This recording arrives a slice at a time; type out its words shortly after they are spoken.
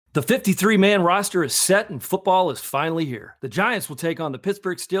The 53-man roster is set and football is finally here. The Giants will take on the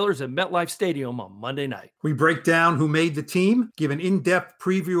Pittsburgh Steelers at MetLife Stadium on Monday night. We break down who made the team, give an in-depth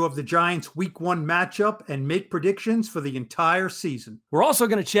preview of the Giants' Week 1 matchup, and make predictions for the entire season. We're also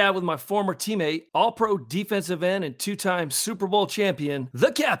going to chat with my former teammate, All-Pro defensive end and two-time Super Bowl champion,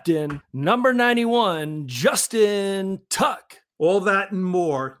 the captain, number 91, Justin Tuck. All that and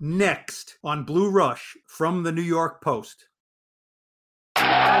more next on Blue Rush from the New York Post.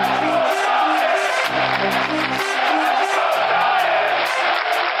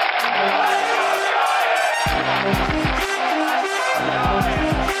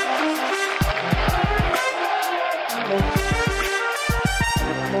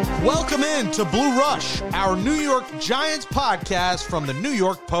 Welcome in to Blue Rush, our New York Giants podcast from the New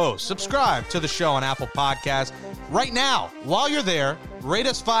York Post. Subscribe to the show on Apple Podcasts right now. While you're there, rate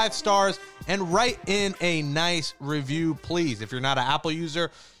us 5 stars and write in a nice review, please. If you're not an Apple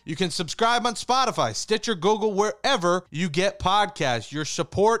user, you can subscribe on Spotify, Stitcher, Google, wherever you get podcasts. Your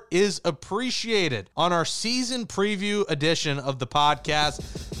support is appreciated. On our season preview edition of the podcast,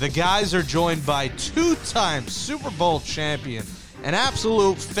 the guys are joined by two-time Super Bowl champion, an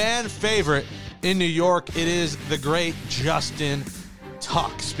absolute fan favorite in New York. It is the great Justin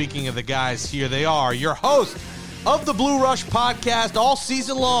Tuck. Speaking of the guys, here they are, your host of the Blue Rush podcast all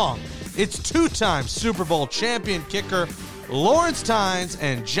season long. It's two-time Super Bowl champion kicker Lawrence Tynes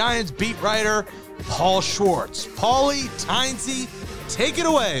and Giants beat writer Paul Schwartz. Paulie, Tynesy, take it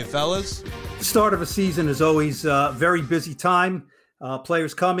away, fellas. The start of a season is always a very busy time.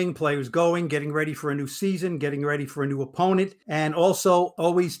 Players coming, players going, getting ready for a new season, getting ready for a new opponent, and also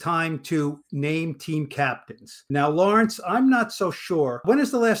always time to name team captains. Now, Lawrence, I'm not so sure. When is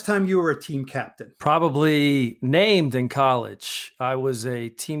the last time you were a team captain? Probably named in college. I was a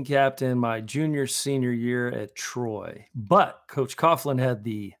team captain my senior year at Troy, but Coach Coughlin had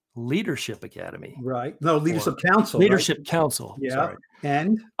the Leadership Academy. Right. No, Leadership Council. Leadership right? Council. Yeah. Sorry.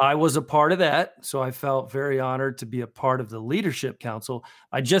 And I was a part of that, so I felt very honored to be a part of the Leadership Council.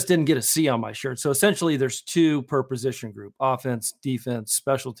 I just didn't get a C on my shirt. So essentially there's 2 per position group, offense, defense,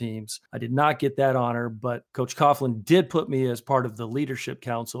 special teams. I did not get that honor, but Coach Coughlin did put me as part of the Leadership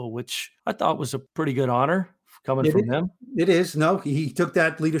Council, which I thought was a pretty good honor coming from him. It is. No, he took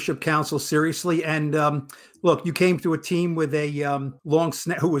that Leadership Council seriously. And look, you came to a team with a long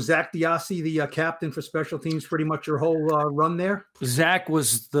snap. Who was Zach Diassi, the captain for special teams, pretty much your whole run there? Zach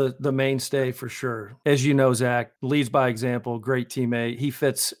was the mainstay for sure. As you know, Zach leads by example, great teammate. He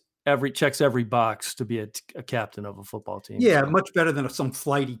checks every box to be a captain of a football team. Yeah, much better than some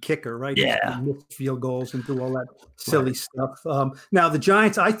flighty kicker, right? Yeah. Miss field goals and do all that silly stuff. Now, the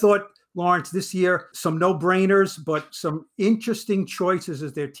Giants, I thought, Lawrence, this year, some no-brainers, but some interesting choices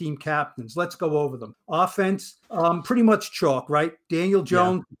as their team captains. Let's go over them. Offense, pretty much chalk, right? Daniel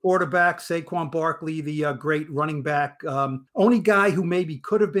Jones, quarterback, Saquon Barkley, the great running back. Only guy who maybe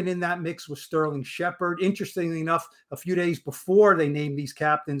could have been in that mix was Sterling Shepard. Interestingly enough, a few days before they named these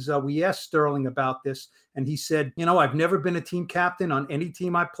captains, we asked Sterling about this, and he said, I've never been a team captain on any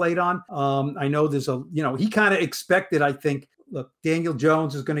team I played on. I know there's he kind of expected, I think, look, Daniel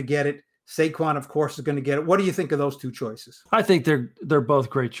Jones is going to get it. Saquon, of course, is going to get it. What do you think of those 2 choices? I think they're both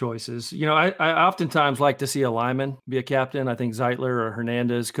great choices. I oftentimes like to see a lineman be a captain. I think Zeitler or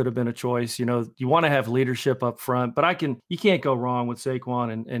Hernandez could have been a choice. You want to have leadership up front, but you can't go wrong with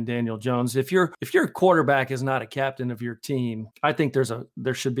Saquon and Daniel Jones. If your quarterback is not a captain of your team, I think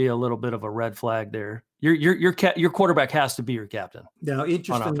there should be a little bit of a red flag there. Your quarterback has to be your captain. Now,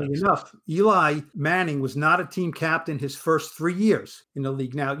 interestingly enough, Eli Manning was not a team captain his first 3 years in the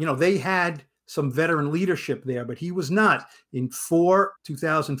league. Now, they had some veteran leadership there, but he was not in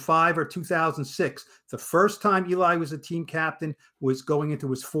 2005 or 2006. The first time Eli was a team captain was going into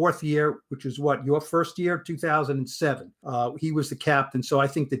his 4th year, which is your first year, 2007. He was the captain. So I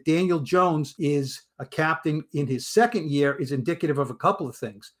think that Daniel Jones is a captain in his 2nd year is indicative of a couple of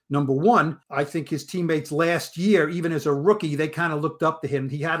things. Number one, I think his teammates last year, even as a rookie, they kind of looked up to him.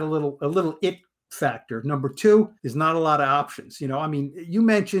 He had a little it factor. Number 2 is not a lot of options. You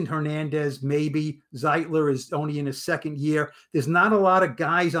mentioned Hernandez, maybe Zeitler is only in his 2nd year. There's not a lot of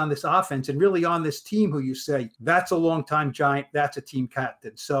guys on this offense and really on this team who you say, that's a longtime Giant, that's a team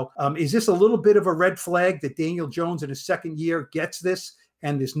captain. So is this a little bit of a red flag that Daniel Jones in his 2nd year gets this?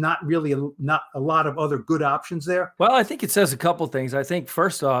 And there's not really not a lot of other good options there? Well, I think it says a couple things. I think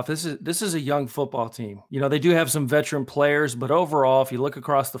first off, this is a young football team. They do have some veteran players, but overall, if you look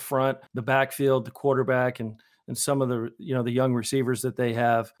across the front, the backfield, the quarterback, and and some of the, the young receivers that they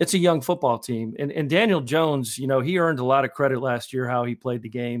have. It's a young football team. And Daniel Jones, he earned a lot of credit last year, how he played the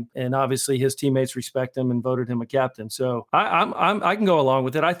game. And obviously his teammates respect him and voted him a captain. So I can go along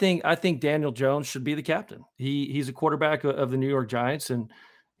with it. I think Daniel Jones should be the captain. He's a quarterback of the New York Giants, and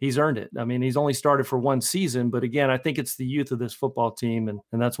he's earned it. I mean, he's only started for one season, but again, I think it's the youth of this football team,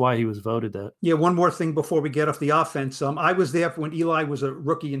 and that's why he was voted that. Yeah, one more thing before we get off the offense. I was there when Eli was a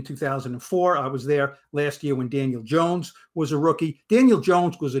rookie in 2004. I was there last year when Daniel Jones was a rookie. Daniel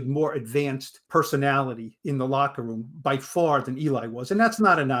Jones was a more advanced personality in the locker room by far than Eli was, and that's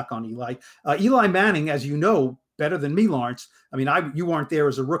not a knock on Eli. Eli Manning, as you know, better than me, Lawrence. I mean, you weren't there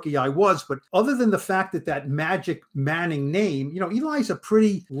as a rookie. I was, but other than the fact that Magic Manning name, Eli's a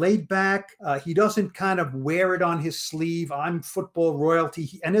pretty laid back. He doesn't kind of wear it on his sleeve. I'm football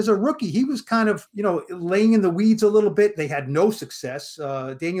royalty. And as a rookie, he was kind of, laying in the weeds a little bit. They had no success.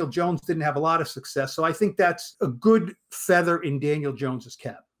 Daniel Jones didn't have a lot of success. So I think that's a good feather in Daniel Jones's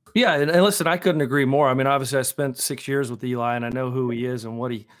cap. Yeah. And listen, I couldn't agree more. I mean, obviously I spent 6 years with Eli, and I know who he is and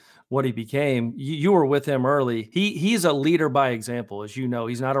what he became. You were with him early. He's a leader by example, as you know.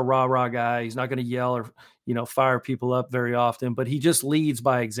 He's not a rah-rah guy. He's not going to yell or, fire people up very often, but he just leads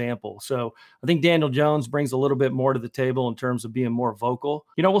by example. So I think Daniel Jones brings a little bit more to the table in terms of being more vocal.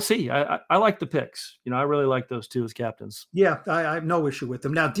 We'll see. I like the picks. I really like those two as captains. Yeah, I have no issue with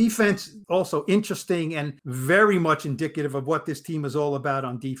them. Now, defense, also interesting and very much indicative of what this team is all about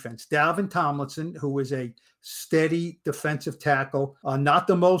on defense. Dalvin Tomlinson, who is a steady defensive tackle, not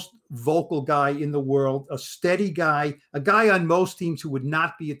the most vocal guy in the world, a steady guy, a guy on most teams who would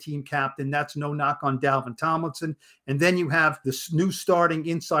not be a team captain. That's no knock on Dalvin Tomlinson. And then you have this new starting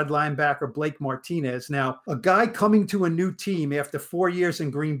inside linebacker, Blake Martinez. Now, a guy coming to a new team after 4 years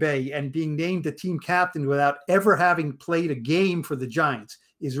in Green Bay and being named a team captain without ever having played a game for the Giants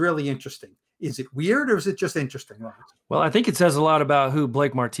is really interesting. Is it weird or is it just interesting, Lawrence? Well, I think it says a lot about who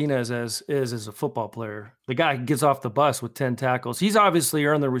Blake Martinez is as a football player. The guy gets off the bus with 10 tackles. He's obviously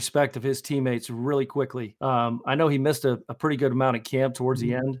earned the respect of his teammates really quickly. I know he missed a pretty good amount of camp towards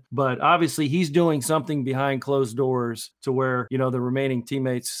the end, but obviously he's doing something behind closed doors to where, the remaining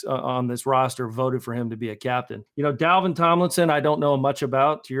teammates on this roster voted for him to be a captain. Dalvin Tomlinson, I don't know much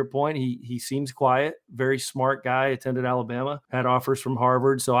about. To your point, he seems quiet, very smart guy, attended Alabama, had offers from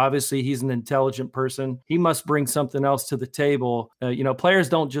Harvard. So obviously he's an intelligent person. He must bring something else to the table. Players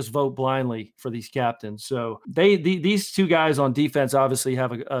don't just vote blindly for these captains. So these two guys on defense obviously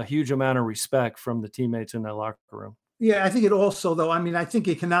have a huge amount of respect from the teammates in that locker room. Yeah, I think it also, though, I think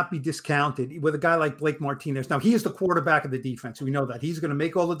it cannot be discounted with a guy like Blake Martinez. Now, he is the quarterback of the defense. We know that. He's going to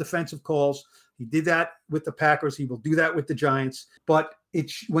make all the defensive calls. He did that with the Packers. He will do that with the Giants. But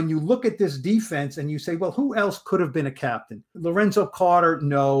when you look at this defense and you say, well, who else could have been a captain? Lorenzo Carter,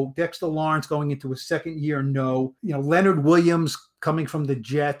 no. Dexter Lawrence going into his second year, no. Leonard Williams coming from the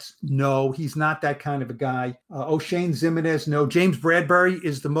Jets, no. He's not that kind of a guy. O'Shane Ximines, no. James Bradbury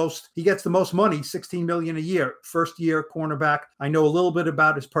he gets the most money, $16 million a year. First year cornerback. I know a little bit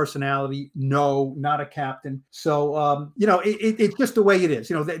about his personality. No, not a captain. So, it's just the way it is.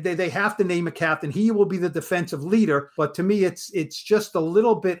 They have to name a captain. He will be the defensive leader. But to me, it's just a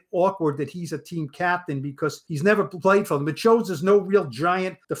little bit awkward that he's a team captain because he's never played for them. It shows there's no real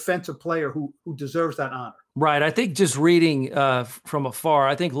giant defensive player who deserves that honor. Right. I think just reading from afar,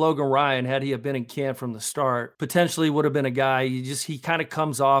 I think Logan Ryan, had he have been in camp from the start, potentially would have been a guy. He kind of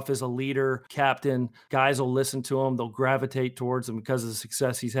comes off as a leader, captain. Guys will listen to him. They'll gravitate towards him because of the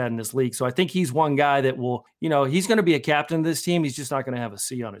success he's had in this league. So I think he's one guy that will, he's going to be a captain of this team. He's just not going to have a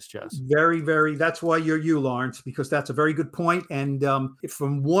C on his chest. Very, very. That's why you're you, Lawrence, because that's a very good point. And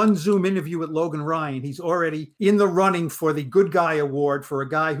from one Zoom interview with Logan Ryan, he's already in the running for the Good Guy Award for a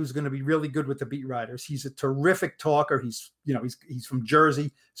guy who's going to be really good with the beat writers. He's a terrific talker. He's from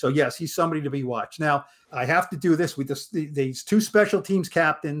Jersey. So yes, he's somebody to be watched. Now, I have to do this with these two special teams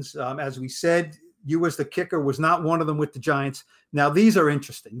captains. As we said, you as the kicker was not one of them with the Giants. Now, these are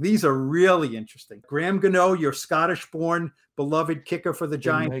interesting. These are really interesting. Graham Gano, your Scottish-born beloved kicker for the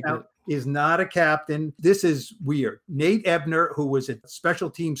Giants, is not a captain. This is weird. Nate Ebner, who was a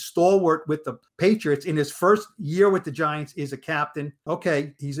special team stalwart with the Patriots in his first year with the Giants, is a captain.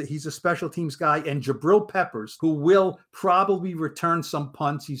 Okay, he's a special teams guy. And Jabril Peppers, who will probably return some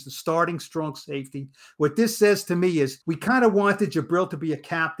punts. He's the starting strong safety. What this says to me is we kind of wanted Jabril to be a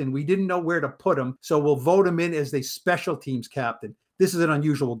captain. We didn't know where to put him, so we'll vote him in as the special teams captain. This is an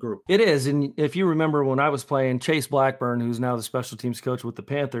unusual group. It is. And if you remember when I was playing, Chase Blackburn, who's now the special teams coach with the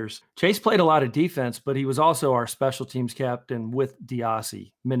Panthers, Chase played a lot of defense, but he was also our special teams captain with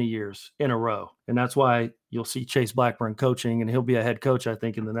Diassi many years in a row. And that's why you'll see Chase Blackburn coaching, and he'll be a head coach, I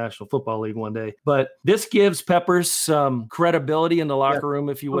think, in the National Football League one day. But this gives Peppers some credibility in the locker room,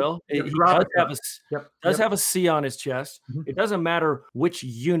 if you will. He does have a C on his chest. Mm-hmm. It doesn't matter which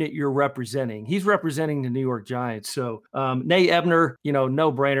unit you're representing. He's representing the New York Giants. So Nate Ebner,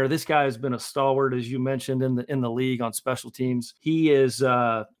 no brainer. This guy has been a stalwart, as you mentioned, in the league on special teams. He is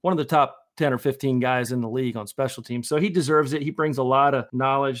one of the top 10 or 15 guys in the league on special teams. So he deserves it. He brings a lot of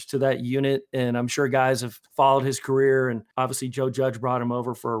knowledge to that unit. And I'm sure guys have followed his career. And obviously Joe Judge brought him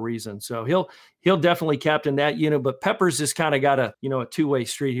over for a reason. So he'll definitely captain that unit. But Peppers has kind of got a two-way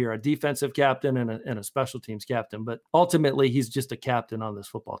street here, a defensive captain and a special teams captain. But ultimately, he's just a captain on this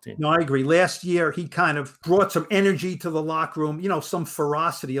football team. No, I agree. Last year, he kind of brought some energy to the locker room, some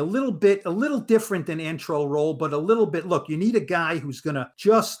ferocity, a little different than Antrel Rolle, but a little bit. Look, you need a guy who's going to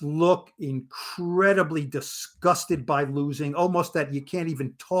just look incredibly disgusted by losing, almost that you can't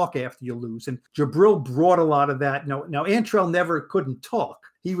even talk after you lose. And Jabril brought a lot of that. Now Antrel never couldn't talk.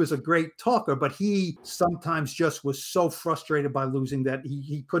 He was a great talker, but he sometimes just was so frustrated by losing that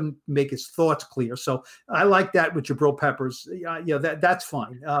he couldn't make his thoughts clear. So I like that with Jabril Peppers. That's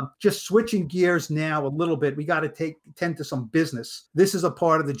fine. Just switching gears now a little bit, we got to tend to some business. This is a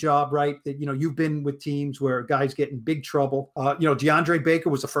part of the job, right? That, you've been with teams where guys get in big trouble. DeAndre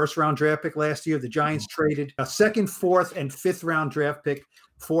Baker was a first-round draft pick last year. The Giants traded a second, fourth, and fifth-round draft pick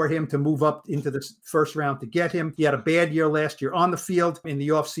for him to move up into the first round to get him. He had a bad year last year on the field. In the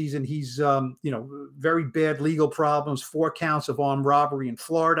offseason, he's, very bad legal problems, 4 counts of armed robbery in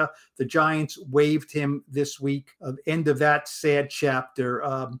Florida. The Giants waived him this week. End of that sad chapter.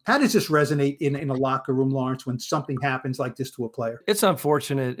 How does this resonate in a locker room, Lawrence, when something happens like this to a player? It's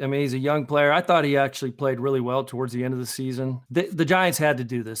unfortunate. I mean, he's a young player. I thought he actually played really well towards the end of the season. The Giants had to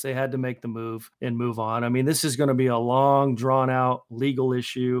do this. They had to make the move and move on. I mean, this is going to be a long, drawn-out legal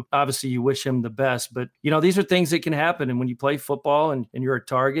issue. Obviously, you wish him the best, but these are things that can happen. And when you play football and you're a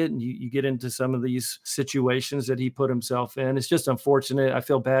target and you get into some of these situations that he put himself in, it's just unfortunate. I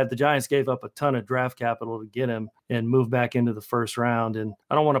feel bad. The Giants gave up a ton of draft capital to get him and move back into the first round. And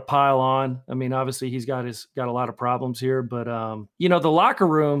I don't want to pile on. I mean, obviously he's got a lot of problems here, but the locker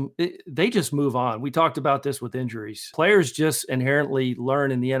room, they just move on. We talked about this with injuries. Players just inherently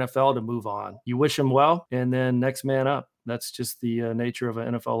learn in the NFL to move on. You wish them well, and then next man up. That's just the nature of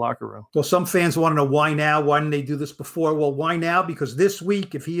an NFL locker room. Well, some fans want to know why now? Why didn't they do this before? Well, why now? Because this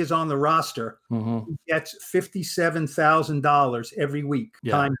week, if he is on the roster, he gets $57,000 every week,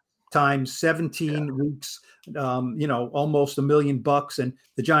 times 17 weeks. Almost $1 million, and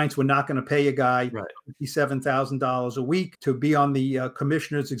the Giants were not going to pay a guy $57,000 a week to be on the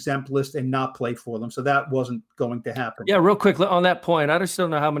commissioner's exempt list and not play for them. So that wasn't going to happen. Yeah, real quick on that point, I just don't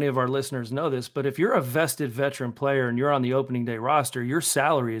know how many of our listeners know this, but if you're a vested veteran player and you're on the opening day roster, your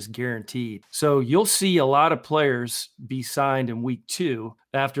salary is guaranteed. So you'll see a lot of players be signed in week 2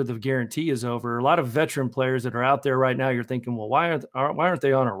 after the guarantee is over. A lot of veteran players that are out there right now, you're thinking, well, why aren't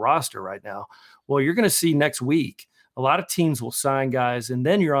they on a roster right now? Well, you're going to see next week, a lot of teams will sign guys, and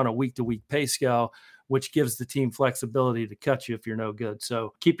then you're on a week-to-week pay scale, which gives the team flexibility to cut you if you're no good.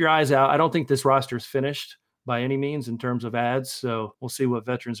 So keep your eyes out. I don't think this roster is finished by any means in terms of ads. So we'll see what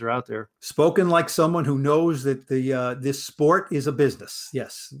veterans are out there. Spoken like someone who knows that this sport is a business.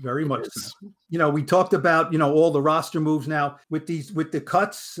 Yes, very much so. We talked about, all the roster moves now with the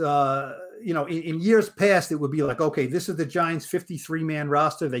cuts. In years past, it would be like, okay, this is the Giants 53-man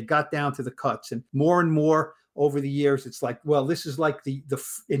roster. They got down to the cuts, and more over the years, it's like, well, this is like the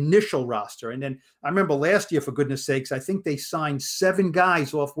initial roster. And then I remember last year, for goodness sakes, I think they signed 7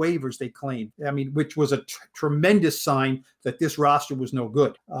 guys off waivers, they claimed. I mean, which was a tremendous sign that this roster was no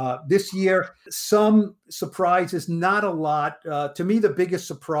good. This year, some surprises, not a lot. To me, the biggest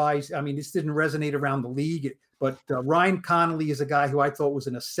surprise, I mean, this didn't resonate around the league, but Ryan Connolly is a guy who I thought was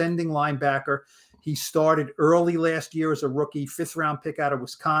an ascending linebacker. He started early last year as a rookie, 5th-round pick out of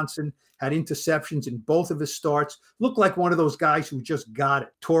Wisconsin, had interceptions in both of his starts, looked like one of those guys who just got it.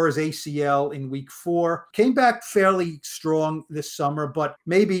 Tore his ACL in week 4, came back fairly strong this summer, but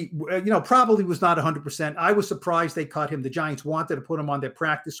maybe, probably was not 100%. I was surprised they cut him. The Giants wanted to put him on their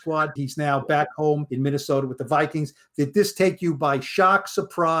practice squad. He's now back home in Minnesota with the Vikings. Did this take you by shock,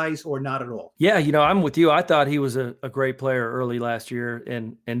 surprise, or not at all? Yeah, I'm with you. I thought he was a great player early last year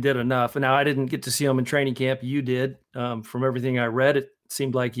and did enough. And now I didn't get to see him in training camp. You did. From everything I read, it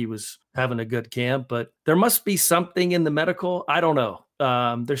seemed like he was having a good camp, but there must be something in the medical. I don't know.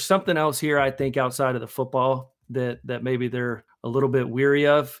 There's something else here, I think, outside of the football that maybe they're a little bit weary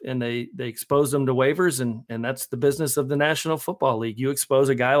of, and they expose them to waivers, and that's the business of the National Football League. You expose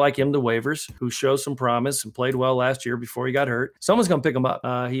a guy like him to waivers who shows some promise and played well last year before he got hurt. Someone's going to pick him up.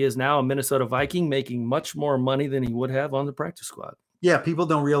 He is now a Minnesota Viking, making much more money than he would have on the practice squad. Yeah, people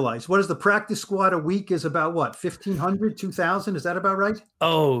don't realize. What is the practice squad a week is about what? 1,500, 2,000? Is that about right?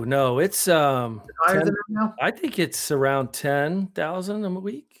 Oh, no. It's higher than that now? I think it's around 10,000 a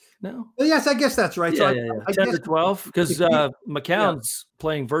week now. Well, yes, I guess that's right. Yeah, So I 10 guess, to 12, because McCown's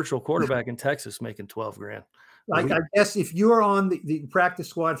playing virtual quarterback in Texas making $12,000. I guess if you're on the practice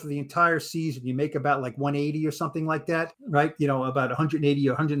squad for the entire season, you make about like 180 or something like that, right? About 180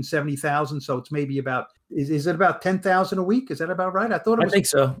 or 170,000. So it's maybe about, is it about 10,000 a week? Is that about right? I think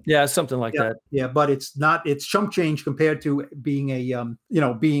so. Yeah, something like that. Yeah, but it's not, it's chump change compared to being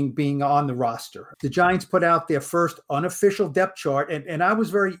being on the roster. The Giants put out their first unofficial depth chart. And I was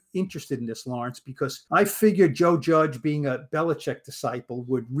very interested in this, Lawrence, because I figured Joe Judge, being a Belichick disciple,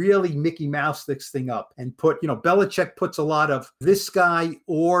 would really Mickey Mouse this thing up and put, Belichick puts a lot of this guy,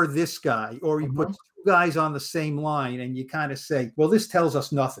 or he puts two guys on the same line, and you kind of say, well, this tells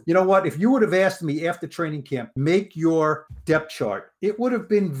us nothing. You know what? If you would have asked me after training camp, make your depth chart, it would have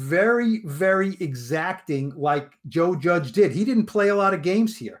been very, very exacting, like Joe Judge did. He didn't play a lot of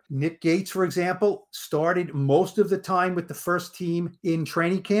games here. Nick Gates, for example, started most of the time with the first team in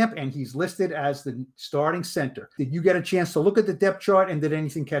training camp, and he's listed as the starting center. Did you get a chance to look at the depth chart, and did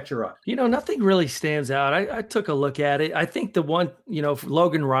anything catch your eye? Nothing really stands out. I took a look at it. I think the one,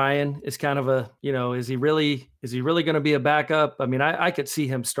 Logan Ryan is kind of a, is he really going to be a backup? I mean, I could see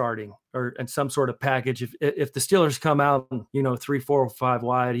him starting or in some sort of package. If the Steelers come out, 3, 4, 5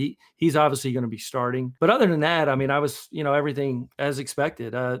 wide, he's obviously going to be starting. But other than that, I mean, I was, everything as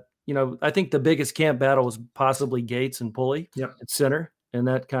expected. I think the biggest camp battle was possibly Gates and Pulley at center, and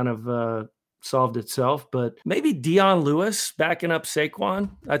that kind of solved itself. But maybe Dion Lewis backing up Saquon.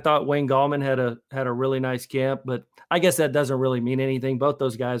 I thought Wayne Gallman had a really nice camp, but I guess that doesn't really mean anything. Both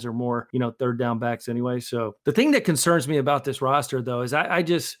those guys are more, third down backs anyway. So the thing that concerns me about this roster, though, is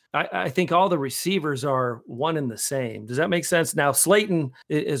I think all the receivers are one and the same. Does that make sense? Now, Slayton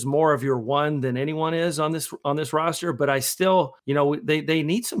is more of your one than anyone is on this roster, but I still, they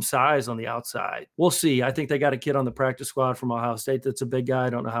need some size on the outside. We'll see. I think they got a kid on the practice squad from Ohio State that's a big guy. I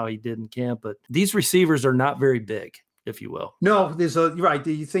don't know how he did in camp, but these receivers are not very big, if you will. No, you're right.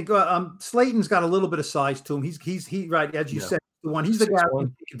 Do you think Slayton's got a little bit of size to him? He's right, as you said. He's the guy who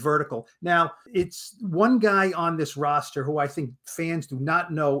can take it vertical. Now, it's one guy on this roster who I think fans do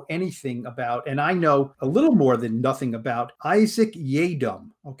not know anything about, and I know a little more than nothing about. Isaac Yiadom,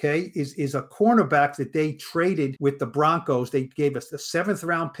 is a cornerback that they traded with the Broncos. They gave us the 7th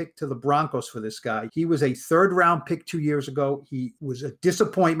round pick to the Broncos for this guy. He was a 3rd round pick 2 years ago. He was a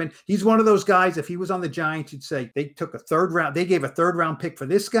disappointment. He's one of those guys, if he was on the Giants, you'd say they took a 3rd round. They gave a 3rd round pick for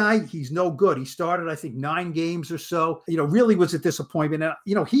this guy. He's no good. He started, I think, 9 games or so. Really was a disappointment.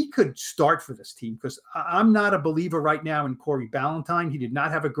 He could start for this team, because I'm not a believer right now in Corey Ballantyne. He did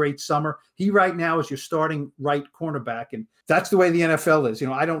not have a great summer. He right now is your starting right cornerback, and that's the way the NFL is.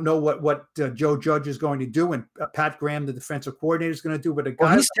 I don't know what Joe Judge is going to do, and Pat Graham, the defensive coordinator, is going to do. But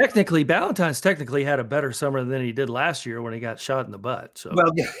Ballantyne's technically had a better summer than he did last year when he got shot in the butt. So,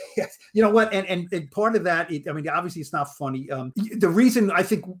 well, yeah. You know what? And part of that, obviously it's not funny. The reason I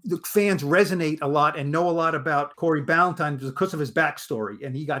think the fans resonate a lot and know a lot about Corey Ballantyne is because of his backstory.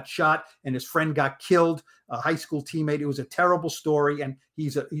 And he got shot, and his friend got killed, a high school teammate. It was a terrible story, and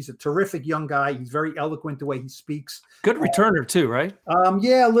he's a terrific young guy. He's very eloquent the way he speaks. Good returner too, right?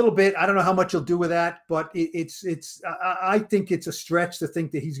 Yeah, a little bit. I don't know how much he'll do with that, but I think it's a stretch to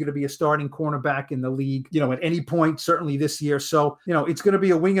think that he's going to be a starting cornerback in the league, at any point, certainly this year. So, it's going to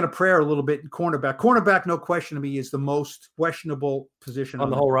be a wing and a prayer a little bit in cornerback. Cornerback, no question to me, is the most questionable position on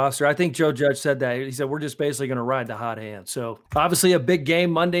the whole roster. I think Joe Judge said that. He said, we're just basically going to ride the hot hand. So obviously a big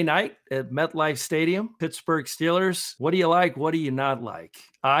game Monday night at MetLife Stadium, Pittsburgh Steelers. What do you like? What do you not like?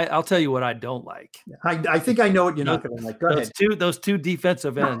 I'll tell you what I don't like. I think I know what you're not going to like. Go ahead. Those two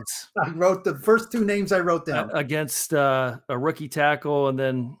defensive ends. I wrote the first 2 names I wrote down. Against a rookie tackle, and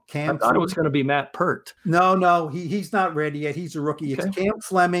then Cam. I thought it was going to be Matt Pert. No, he's not ready yet. He's a rookie. Okay. It's Cam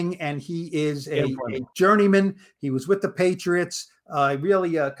Fleming, and he is a journeyman. He was with the Patriots.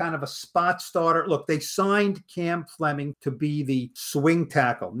 Really kind of a spot starter. Look, they signed Cam Fleming to be the swing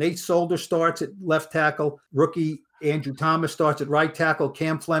tackle. Nate Solder starts at left tackle. Rookie Andrew Thomas starts at right tackle.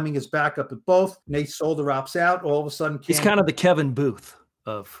 Cam Fleming is backup at both. Nate Solder opts out. All of a sudden, he's kind of the Kevin Booth.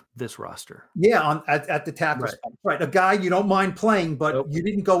 of this roster. Yeah, at the tackle spot. Right. A guy you don't mind playing, but you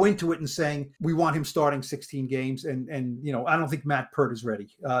didn't go into it and saying, we want him starting 16 games. And I don't think Matt Peart is ready.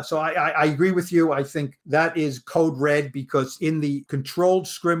 So I agree with you. I think that is code red, because in the controlled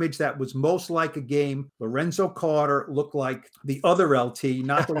scrimmage that was most like a game, Lorenzo Carter looked like the other LT,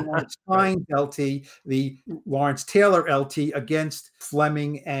 not the Lawrence Hines LT, the Lawrence Taylor LT against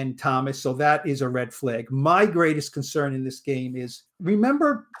Fleming and Thomas. So that is a red flag. My greatest concern in this game is,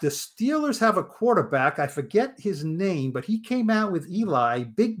 remember, the Steelers have a quarterback. I forget his name, but he came out with Eli,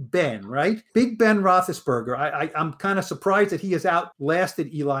 Big Ben, right? Big Ben Roethlisberger. I'm kind of surprised that he has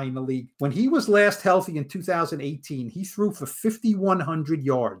outlasted Eli in the league. When he was last healthy in 2018, he threw for 5,100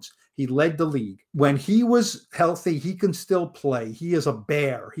 yards. He led the league. When he was healthy, he can still play. He is a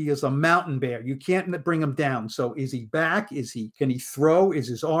bear. He is a mountain bear. You can't bring him down. So is he back? Can he throw? Is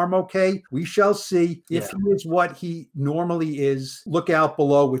his arm okay? We shall see. If he is what he normally is, look out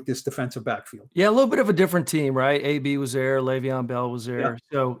below with this defensive backfield. Yeah, a little bit of a different team, right? AB was there. Le'Veon Bell was there.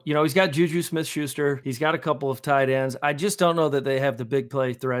 Yeah. So, he's got Juju Smith-Schuster. He's got a couple of tight ends. I just don't know that they have the big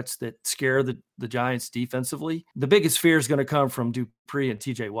play threats that scare the Giants defensively. The biggest fear is going to come from Dupree and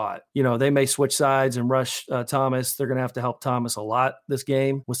TJ Watt. They may switch sides and rush Thomas. They're going to have to help Thomas a lot this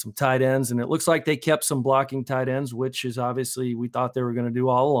game with some tight ends. And it looks like they kept some blocking tight ends, which is obviously we thought they were going to do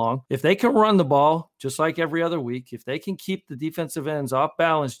all along. If they can run the ball, just like every other week, if they can keep the defensive ends off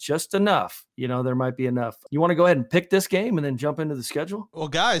balance just enough, there might be enough. You want to go ahead and pick this game and then jump into the schedule? Well,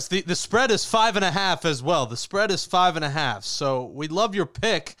 guys, the spread is 5.5 as well. The spread is 5.5. So we'd love your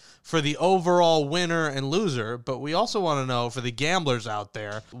pick for the overall winner and loser, but we also want to know, for the gamblers out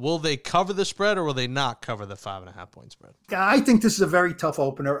there, will they cover the spread or will they not cover the 5.5 point spread? I think this is a very tough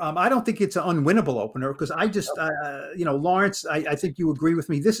opener. I don't think it's an unwinnable opener, because I just, Lawrence, I think you agree with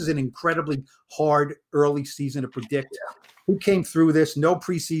me. This is an incredibly hard early season to predict. Yeah. Who came through this? No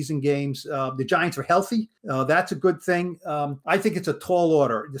preseason games. The Giants are healthy. That's a good thing. I think it's a tall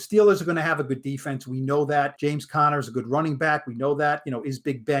order. The Steelers are going to have a good defense. We know that. James Conner is a good running back. We know that. Is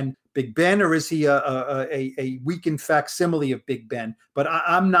Big Ben, or is he a weakened facsimile of Big Ben? But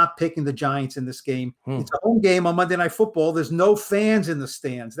I'm not picking the Giants in this game. It's a home game on Monday Night Football. There's no fans in the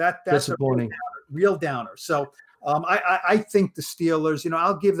stands. That's disappointing. Real downer. So I think the Steelers,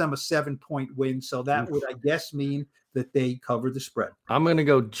 I'll give them a 7-point win. So that would, I guess, mean that they cover the spread. I'm going to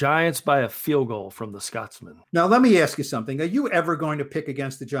go Giants by a field goal from the Scotsman. Now, let me ask you something. Are you ever going to pick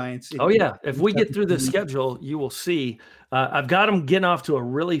against the Giants? Yeah. If we get through the schedule, you will see. I've got them getting off to a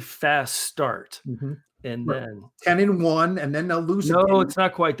really fast start. Mm-hmm. And then 10-1, and then they'll lose. No, it's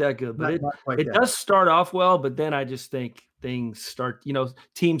not quite that good, but it does start off well. But then I just think things start,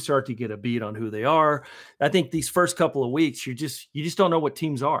 teams start to get a beat on who they are. I think these first couple of weeks, you just don't know what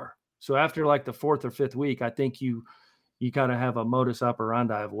teams are. So after like the fourth or fifth week, I think you kind of have a modus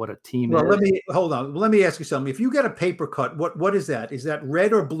operandi of what a team is. Let me ask you something. If you get a paper cut, what is that? Is that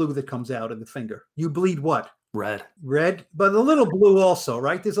red or blue that comes out of the finger? You bleed what? Red, but a little blue also,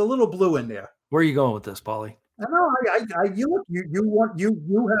 right? There's a little blue in there. Where are you going with this, Paulie? No, you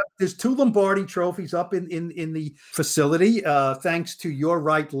have, there's 2 Lombardi trophies up in the facility, thanks to your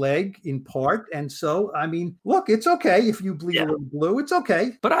right leg in part. And so, look, it's okay if you bleed a little blue, it's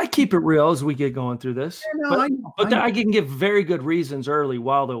okay. But I keep it real as we get going through this. I can give very good reasons early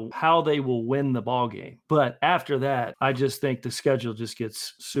how they will win the ball game. But after that, I just think the schedule just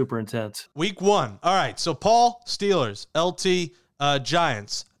gets super intense. Week 1. All right. So Paul, Steelers, LT,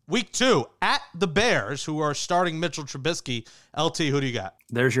 Giants. Week 2, at the Bears, who are starting Mitchell Trubisky. LT, who do you got?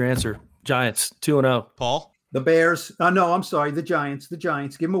 There's your answer. Giants, 2-0. Paul? The Bears. No, I'm sorry. The Giants.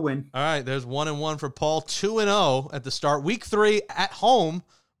 Give them a win. All right, there's 1-1 for Paul. 2-0 at the start. Week 3, at home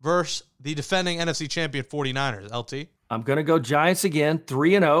versus the defending NFC champion 49ers. LT? I'm going to go Giants again,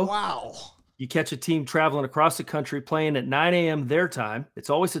 3-0. Wow. You catch a team traveling across the country playing at 9 a.m. their time. It's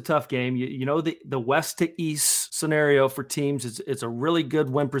always a tough game. The west to east scenario for teams, it's a really good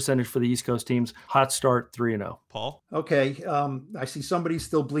win percentage for the East Coast teams. Hot start, 3-0. Paul? Okay. I see somebody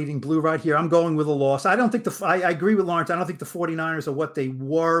still bleeding blue right here. I'm going with a loss. I don't think I agree with Lawrence. I don't think the 49ers are what they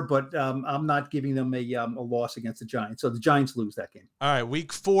were, but I'm not giving them a loss against the Giants. So the Giants lose that game. All right.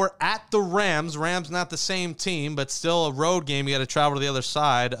 Week 4 at the Rams. Rams not the same team, but still a road game. You got to travel to the other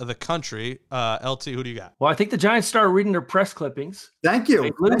side of the country. LT, who do you got? Well, I think the Giants started reading their press clippings. Thank you.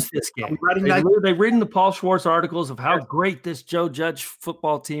 They lose this game. They've written the Paul Schwartz articles of how great this Joe Judge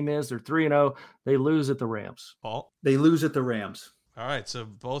football team is. They're 3-0. They lose at the Rams. Paul? They lose at the Rams. All right, so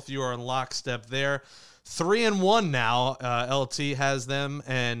both you are in lockstep there. 3-1 now. LT has them,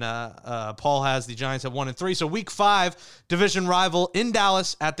 and Paul has the Giants at 1-3. So week 5, division rival in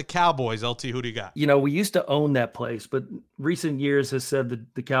Dallas at the Cowboys. LT, who do you got? You know, we used to own that place, but recent years has said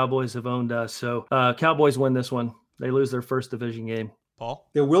that the Cowboys have owned us. So Cowboys win this one. They lose their first division game.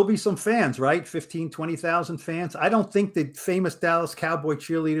 Paul? There will be some fans, right? 15, 20,000 fans. I don't think the famous Dallas Cowboy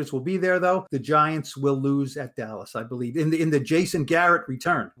cheerleaders will be there, though. The Giants will lose at Dallas, I believe, in the Jason Garrett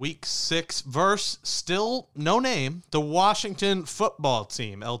return. Week 6 verse, still no name, the Washington football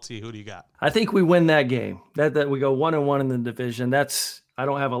team. LT, who do you got? I think we win that game. That we go 1-1 in the division. I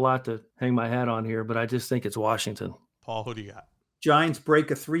don't have a lot to hang my hat on here, but I just think it's Washington. Paul, who do you got? Giants break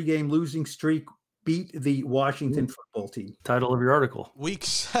a 3-game losing streak, beat the Washington football team. Title of your article. Week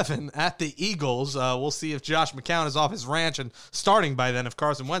 7 at the Eagles. We'll see if Josh McCown is off his ranch and starting by then if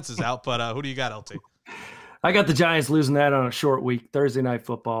Carson Wentz is out. But who do you got, LT? I got the Giants losing that on a short week, Thursday Night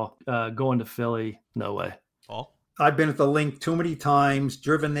Football, going to Philly. No way. Paul? I've been at the link too many times,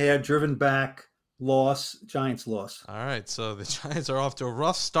 driven there, driven back. Loss, Giants loss. All right, so the Giants are off to a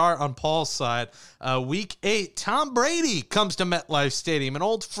rough start on Paul's side. Week 8, Tom Brady comes to MetLife Stadium, an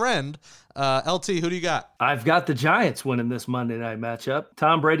old friend. LT, who do you got? I've got the Giants winning this Monday night matchup.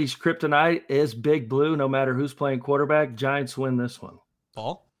 Tom Brady's kryptonite is Big Blue, no matter who's playing quarterback. Giants win this one.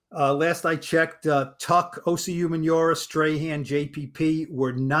 Paul? Last I checked, Tuck, OCU Manura, Strahan, JPP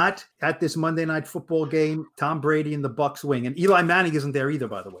were not at this Monday Night Football game. Tom Brady and the Bucs wing. And Eli Manning isn't there either,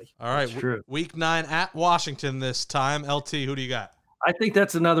 by the way. All right, week 9 at Washington this time. LT, who do you got? I think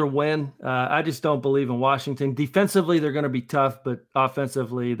that's another win. I just don't believe in Washington. Defensively, they're going to be tough, but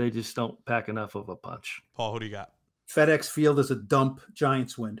offensively, they just don't pack enough of a punch. Paul, who do you got? FedEx Field is a dump.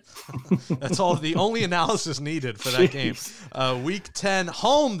 Giants win. That's the only analysis needed for that game. Week 10,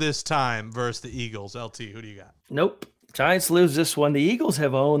 home this time versus the Eagles. LT, who do you got? Nope. Giants lose this one. The Eagles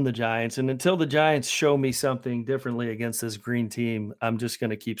have owned the Giants, and until the Giants show me something differently against this green team, I'm just going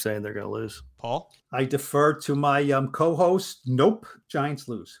to keep saying they're going to lose. Paul? I defer to my co-host. Nope. Giants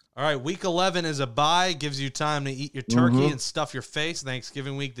lose. All right, week 11 is a bye. Gives you time to eat your turkey and stuff your face.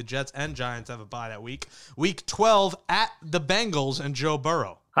 Thanksgiving week, the Jets and Giants have a bye that week. Week 12 at the Bengals and Joe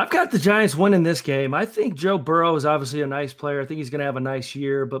Burrow. I've got the Giants winning this game. I think Joe Burrow is obviously a nice player. I think he's going to have a nice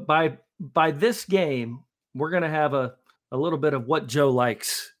year. But by this game, we're going to have a little bit of what Joe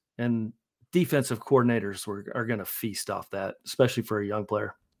likes. And defensive coordinators are going to feast off that, especially for a young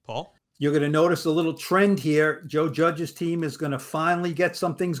player. Paul? You're going to notice a little trend here. Joe Judge's team is going to finally get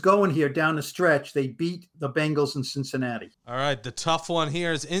some things going here down the stretch. They beat the Bengals in Cincinnati. All right, the tough one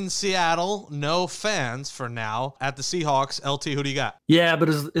here is in Seattle. No fans for now at the Seahawks. LT, who do you got? Yeah, but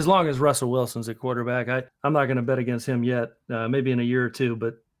as long as Russell Wilson's at quarterback, I'm not going to bet against him yet, maybe in a year or two,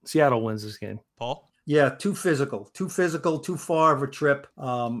 but Seattle wins this game. Paul? Yeah, too physical, too far of a trip.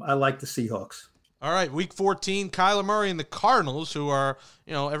 I like the Seahawks. All right, week 14, Kyler Murray and the Cardinals, who are,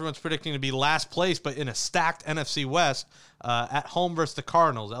 everyone's predicting to be last place, but in a stacked NFC West, at home versus the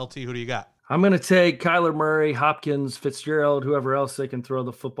Cardinals. LT, who do you got? I'm going to take Kyler Murray, Hopkins, Fitzgerald, whoever else they can throw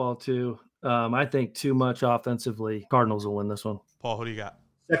the football to. I think too much offensively. Cardinals will win this one. Paul, who do you got?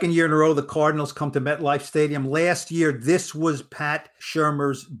 Second year in a row, the Cardinals come to MetLife Stadium. Last year, this was Pat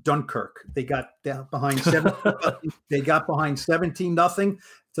Shurmur's Dunkirk. They got behind 17-0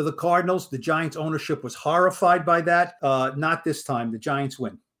 to the Cardinals. The Giants ownership was horrified by that. Not this time. The Giants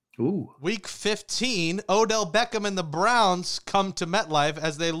win. Ooh. Week 15, Odell Beckham and the Browns come to MetLife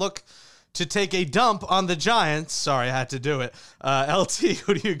as they look to take a dump on the Giants. Sorry, I had to do it. LT,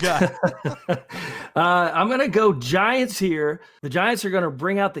 who do you got? I'm going to go Giants here. The Giants are going to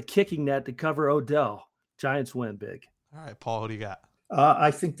bring out the kicking net to cover Odell. Giants win big. All right, Paul, who do you got?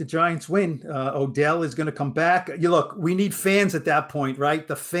 I think the Giants win. Odell is going to come back. Look, we need fans at that point, right?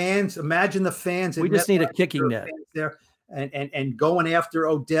 The fans, imagine the fans. We just need a kicking net there. And going after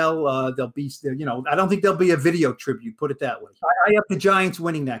Odell, there'll be, I don't think there'll be a video tribute, put it that way. I have the Giants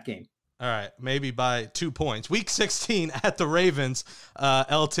winning that game. All right, maybe by 2 points. Week 16 at the Ravens.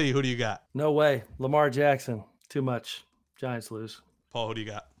 LT, who do you got? No way. Lamar Jackson. Too much. Giants lose. Paul, who do you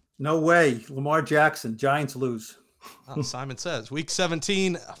got? No way. Lamar Jackson. Giants lose. Oh, Simon says. Week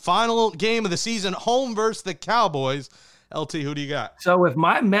 17, final game of the season, home versus the Cowboys. LT, who do you got? So if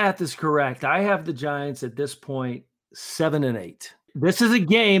my math is correct, I have the Giants at this point 7-8. This is a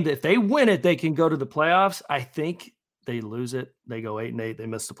game that if they win it, they can go to the playoffs. I think they lose it, they go 8-8, they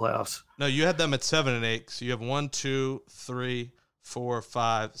miss the playoffs. No, you had them at 7-8. So you have 1, 2, 3, 4,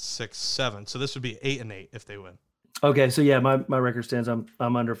 5, 6, 7. So this would be 8-8 if they win. Okay, so yeah, my record stands. I'm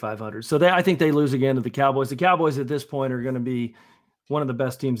under 500. So I think they lose again to the Cowboys. The Cowboys at this point are going to be one of the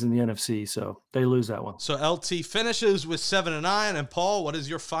best teams in the NFC, so they lose that one. So LT finishes with 7-9. And Paul, what is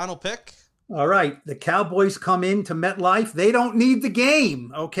your final pick? All right. The Cowboys come into MetLife. They don't need the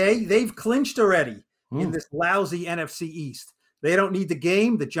game, okay? They've clinched already in this lousy NFC East. They don't need the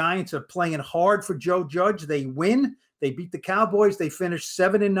game. The Giants are playing hard for Joe Judge. They win. They beat the Cowboys. They finish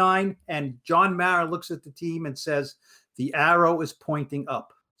 7-9. And John Mara looks at the team and says, the arrow is pointing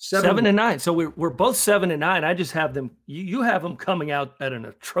up. 7-9. So we're both 7-9. I just have them. You have them coming out at an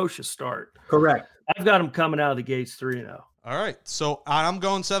atrocious start. Correct. I've got them coming out of the gates 3-0. All right. So I'm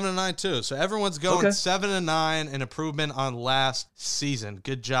going 7-9 too. So everyone's going 7-9, an improvement on last season.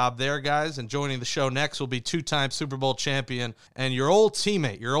 Good job there, guys. And joining the show next will be two-time Super Bowl champion and your old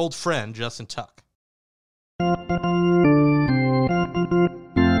teammate, your old friend, Justin Tuck.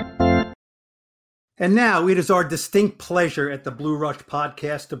 And now it is our distinct pleasure at the Blue Rush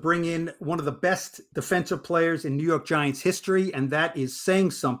podcast to bring in one of the best defensive players in New York Giants history, and that is saying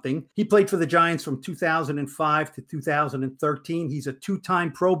something. He played for the Giants from 2005 to 2013. He's a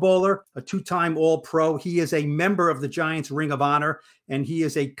two-time Pro Bowler, a two-time All-Pro. He is a member of the Giants Ring of Honor, and he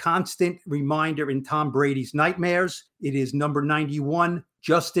is a constant reminder in Tom Brady's nightmares. It is number 91,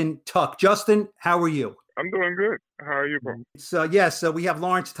 Justin Tuck. Justin, how are you? I'm doing good. How are you, bro? So we have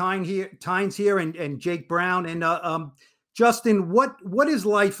Lawrence Tynes here and Jake Brown. And Justin, what is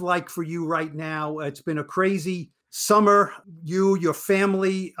life like for you right now? It's been a crazy summer. You, your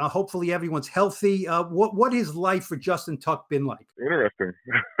family, hopefully everyone's healthy. What is life for Justin Tuck been like? Interesting.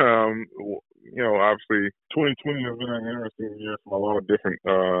 Obviously 2020 has been an interesting year from a lot of different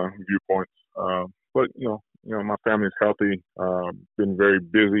viewpoints. But my family's healthy, been very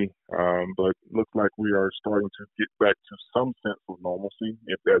busy, but looks like we are starting to get back to some sense of normalcy,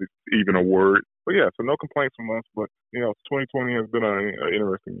 if that is even a word. But yeah, so no complaints from us, but 2020 has been an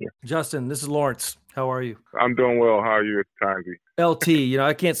interesting year. Justin, this is Lawrence. How are you? I'm doing well. How are you? It's Timesy. LT,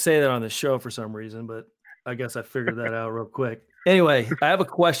 I can't say that on the show for some reason, but I guess I figured that out real quick. Anyway, I have a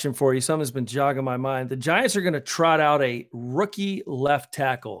question for you. Something's been jogging my mind. The Giants are going to trot out a rookie left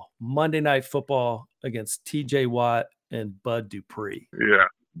tackle Monday Night Football against TJ Watt and Bud Dupree. Yeah.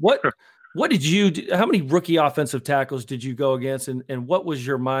 What did you do? How many rookie offensive tackles did you go against, and what was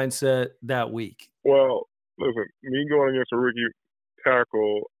your mindset that week? Well, listen, me going against a rookie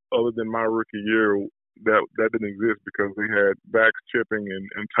tackle other than my rookie year, that didn't exist because they had backs chipping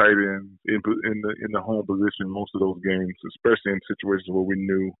and tight ends in the home position most of those games, especially in situations where we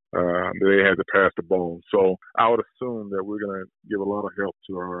knew that they had to pass the ball. So I would assume that we're going to give a lot of help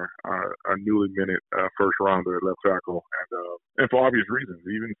to our newly minted first rounder at left tackle, and for obvious reasons,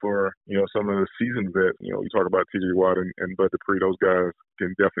 even for some of the seasoned vets. You talk about T.J. Watt and Bud Dupree; those guys can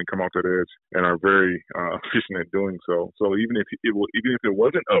definitely come off that edge and are very efficient at doing so. So even if it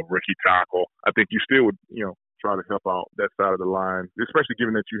wasn't a rookie tackle, I think you still would try to help out that side of the line, especially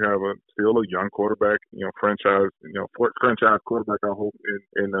given that you have still a young quarterback, franchise quarterback, I hope,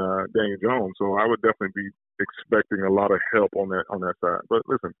 in Daniel Jones. So I would definitely be expecting a lot of help on that side. But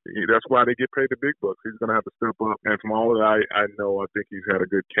listen, that's why they get paid the big bucks. He's going to have to step up. And from all that I know, I think he's had a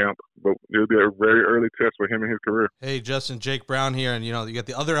good camp. But it'll be a very early test for him in his career. Hey, Justin, Jake Brown here. And, you got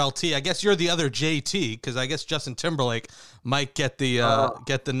the other LT. I guess you're the other JT because I guess Justin Timberlake might get the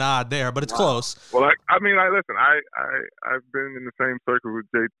nod there, but it's close. Well, listen, I've been in the same circle with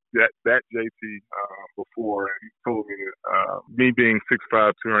that JT before, and he told me that me being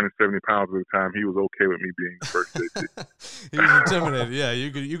 6'5", 270 pounds at the time, he was okay with me being the first JT. He was intimidated. Yeah,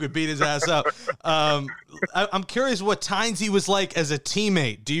 you could beat his ass up. I'm curious what Tynesy was like as a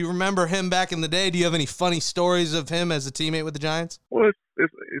teammate. Do you remember him back in the day? Do you have any funny stories of him as a teammate with the Giants? Well,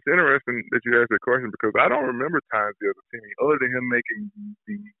 it's interesting that you asked that question because I don't remember Tynesy as a teammate other than him making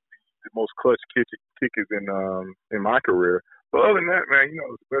the most clutch kickers in my career. But other than that, man,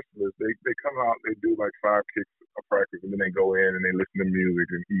 the specialists, they come out, they do like 5 kicks a practice, and then they go in and they listen to music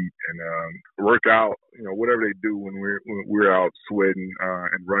and eat and work out, whatever they do when we're out sweating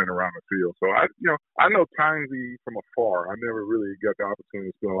and running around the field. So I know Tynesy from afar. I never really got the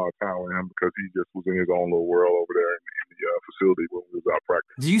opportunity to spend a lot of time with him because he just was in his own little world over there in the facility when we was out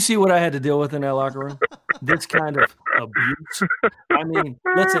practicing. Do you see what I had to deal with in that locker room? This kind of abuse. I mean,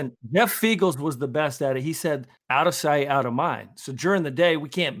 listen, Jeff Fiegels was the best at it. He said, out of sight, out of mind. So during the day, we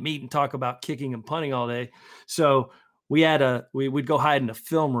can't meet and talk about kicking and punting all day. So we'd go hide in a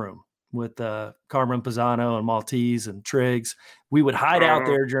film room with Carmen Pisano and Maltese and Triggs. We would hide out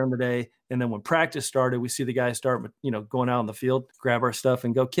there during the day. And then when practice started, we see the guys start, going out on the field, grab our stuff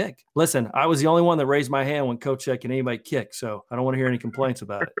and go kick. Listen, I was the only one that raised my hand when Coach said, can anybody kick? So I don't want to hear any complaints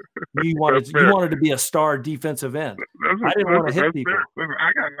about it. You wanted to be a star defensive end. I didn't want to hit people. Listen,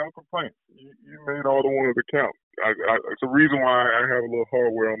 I got no complaints. You made all the ones that count. it's a reason why I have a little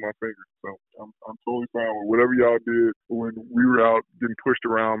hardware on my finger. So I'm totally fine with whatever y'all did when we were out getting pushed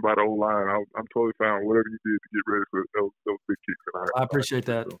around by the O-line. I'm totally fine with whatever you did to get ready for those big kicks. And I appreciate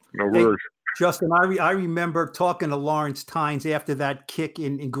that. So, no worries. Justin, I remember talking to Lawrence Tynes after that kick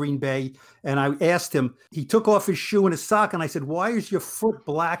in Green Bay, and I asked him, he took off his shoe and his sock, and I said, "Why is your foot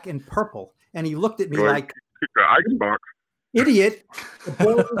black and purple?" And he looked at me like, kick the icebox. Idiot, the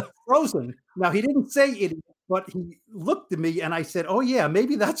ball was frozen. Now, he didn't say idiot, but he looked at me, and I said, "Oh, yeah,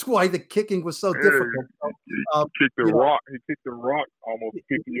 maybe that's why the kicking was so difficult." He kicked the rock. He kicked the rock almost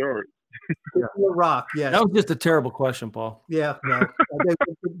 50 yards. The rock, yes. That was just a terrible question, Paul. Yeah, no.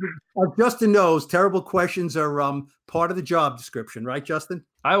 Justin knows terrible questions are part of the job description, right, Justin?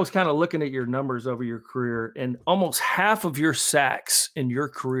 I was kind of looking at your numbers over your career, and almost half of your sacks in your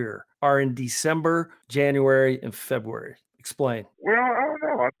career are in December, January, and February. Explain. Well, I don't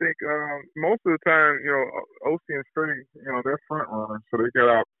know. I think most of the time, OC and Straight, they're front runners, so they got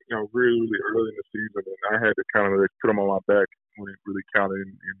out, really, really early in the season, and I had to kind of put them on my back when it really counted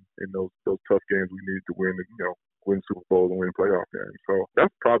in those tough games we needed to win, win Super Bowl and win playoff games. So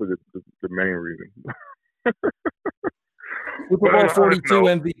that's probably the main reason. Super Bowl 42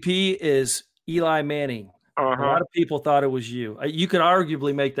 MVP is Eli Manning. A lot of people thought it was you. You could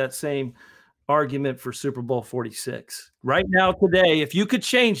arguably make that same argument for Super Bowl 46. Right now, today, if you could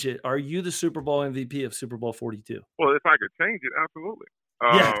change it, are you the Super Bowl MVP of Super Bowl 42? Well, if I could change it, absolutely.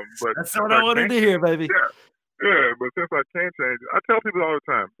 But that's what I wanted to hear, baby. Yeah, but since I can't change it, I tell people all the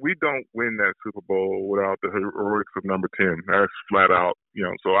time, we don't win that Super Bowl without the heroics of number 10. That's flat out,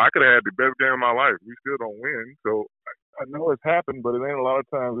 So I could have had the best game of my life. We still don't win. So I know it's happened, but it ain't a lot of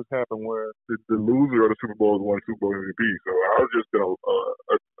times it's happened where the loser of the Super Bowl has won Super Bowl MVP. So I was just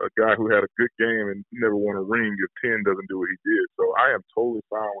a guy who had a good game and never won a ring if 10 doesn't do what he did. So I am totally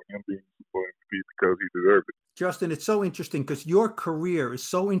fine with him being Super Bowl MVP because he deserved it. Justin, it's so interesting because your career is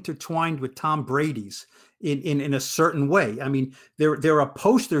so intertwined with Tom Brady's in a certain way. I mean, there are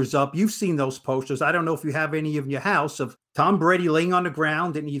posters up. You've seen those posters. I don't know if you have any in your house of Tom Brady laying on the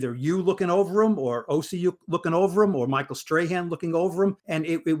ground and either you looking over him or OC looking over him or Michael Strahan looking over him. And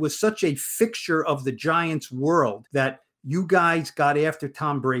it was such a fixture of the Giants world that you guys got after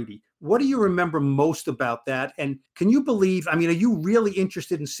Tom Brady. What do you remember most about that? And can you believe, are you really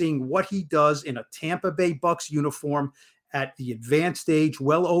interested in seeing what he does in a Tampa Bay Bucs uniform at the advanced age,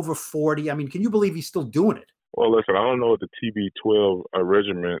 well over 40? Can you believe he's still doing it? Well, listen, I don't know what the TB12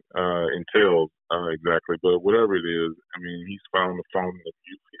 regiment entails exactly, but whatever it is, he's found the fountain of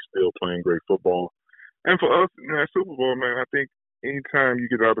youth. He's still playing great football. And for us, Super Bowl, man, I think anytime you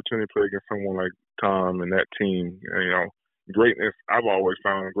get the opportunity to play against someone like Tom and that team, greatness, I've always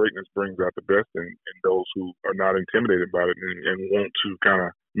found greatness brings out the best in those who are not intimidated by it and want to kind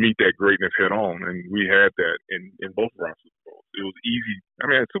of meet that greatness head on. And we had that in both of our Super Bowls. It was easy.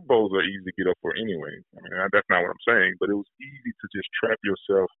 Super Bowls are easy to get up for anyway. That's not what I'm saying, but it was easy to just trap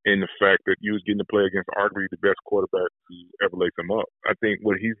yourself in the fact that you was getting to play against arguably the best quarterback to ever lace him up. I think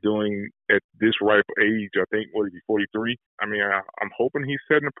what he's doing at this ripe age, I think, what is he, 43? I'm hoping he's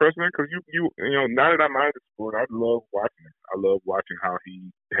setting a precedent because now that I'm out of the sport, I love watching it. I love watching how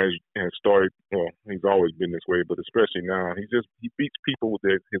he has started. Well, he's always been this way, but especially now, he beats people with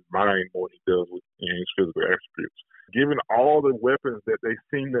his mind more than he does with his physical attributes. Given all the weapons that they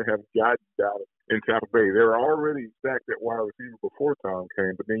seem to have gotten down in Tampa Bay, they're already stacked at wide receiver before Tom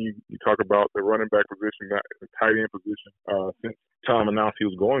came. But then you talk about the running back position, the tight end position. Since Tom announced he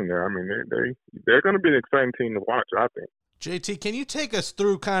was going there, they're going to be an exciting team to watch, I think. JT, can you take us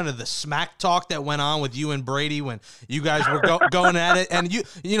through kind of the smack talk that went on with you and Brady when you guys were going at it? And you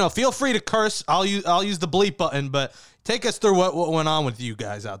feel free to curse. I'll use the bleep button, but take us through what went on with you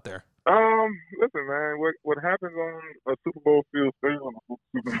guys out there. Listen, man, what happens on a Super Bowl field stays on a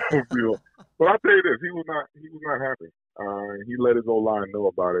Super Bowl field. But I'll tell you this, he was not happy. He let his O-line know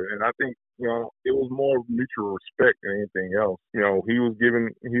about it. And I think, it was more mutual respect than anything else. He was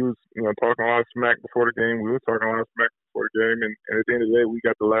talking a lot of smack before the game. We were talking a lot of smack before the game. And at the end of the day, we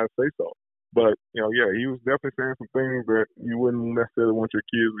got the last say-so. But, he was definitely saying some things that you wouldn't necessarily want your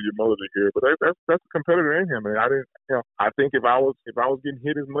kids or your mother to hear. But that's a competitor in him. And I think if I was getting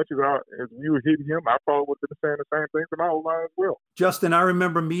hit as much as we were hitting him, I probably would have been saying the same thing to my old line as well. Justin, I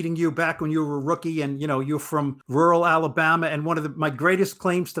remember meeting you back when you were a rookie and, you're from rural Alabama. And one of my greatest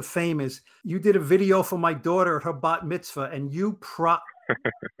claims to fame is you did a video for my daughter at her bat mitzvah and you correctly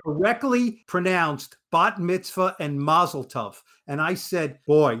pronounced bat mitzvah and mazel tov. And I said,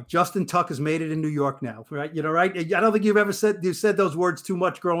 boy, Justin Tuck has made it in New York now, right? Right? I don't think you've said those words too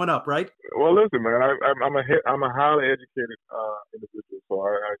much growing up, right? Well, listen, man, I'm a highly educated individual.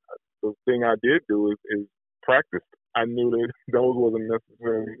 So the thing I did do is practiced. I knew that those wasn't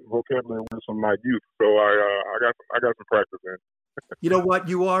necessarily vocabulary words from my youth, so I got some practice in. You know what?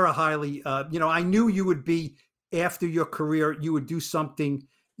 You are a highly, I knew you would be, after your career, you would do something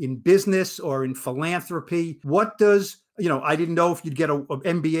in business or in philanthropy. What does, I didn't know if you'd get an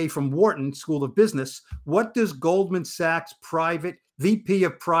MBA from Wharton School of Business. What does Goldman Sachs VP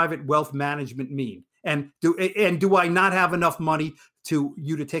of Private Wealth Management mean? And do I not have enough money to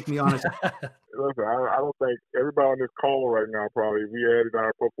take me on as Listen, I don't think everybody on this call right now, probably, if we added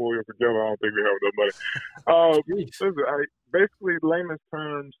our portfolio together, I don't think we have enough money. Listen, basically, layman's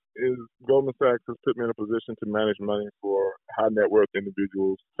terms is Goldman Sachs has put me in a position to manage money for high net worth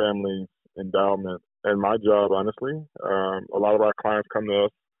individuals, families, endowments. And my job, honestly, a lot of our clients come to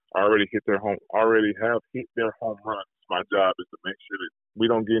us, already have hit their home runs. My job is to make sure that we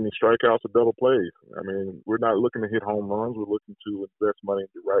don't get any strikeouts or double plays. I mean, we're not looking to hit home runs. We're looking to invest money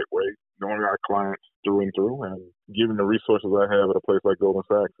the right way, knowing our clients through and through. And given the resources I have at a place like Goldman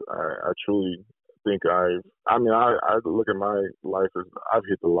Sachs, I truly think I look at my life as I've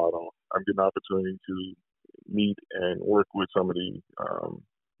hit the lot on. I'm getting an opportunity to meet and work with some of the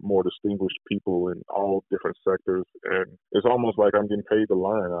more distinguished people in all different sectors, and it's almost like I'm getting paid to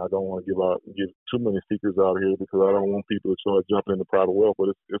learn. I don't want to give too many secrets out here because I don't want people to start jumping into private wealth, but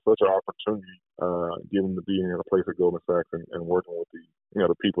it's such an opportunity given to being in a place at Goldman Sachs and working with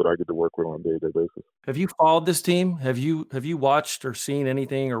the people that I get to work with on a day-to-day basis. Have you followed this team? Have you watched or seen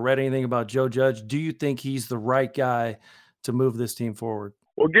anything or read anything about Joe Judge? Do you think he's the right guy to move this team forward?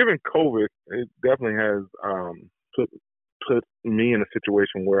 Well, given COVID, it definitely has put me in a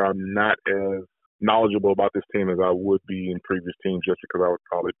situation where I'm not as knowledgeable about this team as I would be in previous teams, just because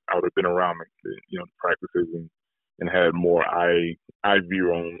I would have been around the practices and had more eye view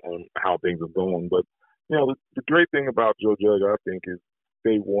on how things are going. But the great thing about Joe Judge, I think, is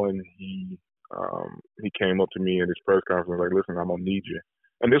day one he came up to me in his press conference like, "Listen, I'm gonna need you."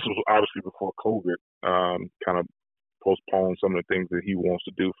 And this was obviously before COVID kind of postponed some of the things that he wants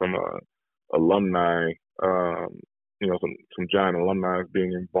to do from alumni. Some giant alumni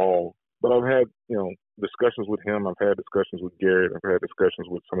being involved. But I've had, discussions with him. I've had discussions with Garrett. I've had discussions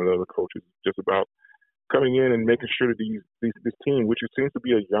with some of the other coaches just about coming in and making sure that this team, which it seems to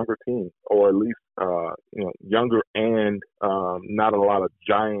be a younger team, or at least, younger and not a lot of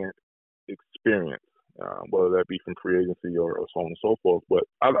giant experience, whether that be from free agency or so on and so forth. But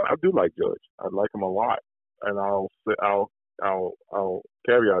I do like Judge. I like him a lot. And I'll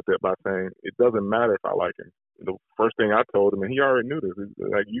caveat that by saying it doesn't matter if I like him. The first thing I told him, and he already knew this, is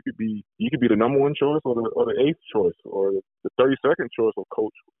like you could be the number one choice or the eighth choice or the 32nd choice of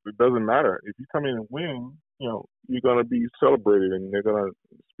coach. It doesn't matter. If you come in and win, you're gonna be celebrated and they're gonna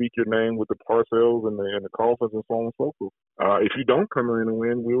speak your name with the Parcells and the Coffins and so on and so forth. If you don't come in and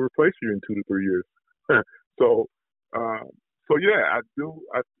win, we'll replace you in 2 to 3 years. So yeah, I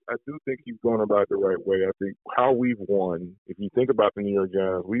do think he's going about it the right way. I think how we've won, if you think about the New York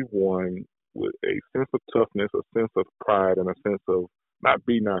Giants, we've won with a sense of toughness, a sense of pride, and a sense of not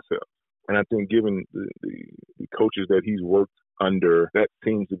beating ourselves. And I think given the coaches that he's worked under, that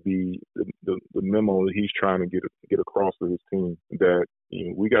seems to be the memo that he's trying to get across to his team, that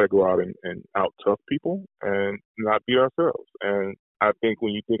we got to go out and out-tough people and not beat ourselves. And I think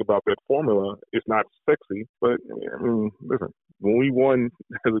when you think about that formula, it's not sexy, but listen, when we won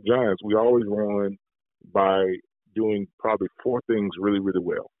as the Giants, we always won by doing probably 4 things really, really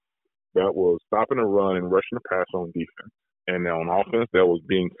well. That was stopping the run and rushing the pass on defense. And on offense, that was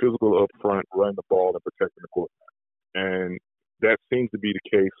being physical up front, running the ball, and protecting the quarterback. And that seems to be the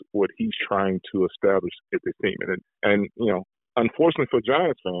case, what he's trying to establish at this team. And unfortunately for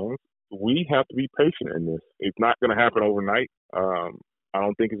Giants fans, we have to be patient in this. It's not going to happen overnight. I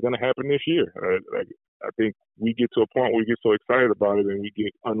don't think it's going to happen this year. I think we get to a point where we get so excited about it and we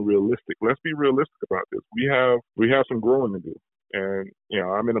get unrealistic. Let's be realistic about this. We have some growing to do. And,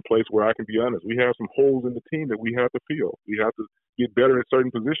 I'm in a place where I can be honest. We have some holes in the team that we have to fill. We have to get better at certain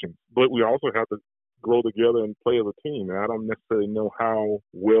positions. But we also have to grow together and play as a team. And I don't necessarily know how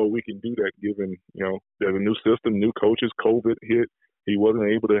well we can do that given, there's a new system, new coaches, COVID hit. He wasn't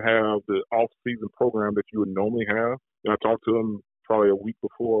able to have the off-season program that you would normally have. I talked to him probably a week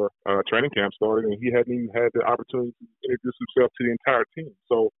before training camp started, and he hadn't even had the opportunity to introduce himself to the entire team.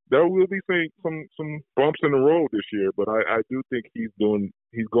 So there will be some bumps in the road this year, but I do think he's going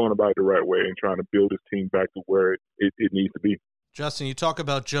about it the right way and trying to build his team back to where it needs to be. Justin, you talk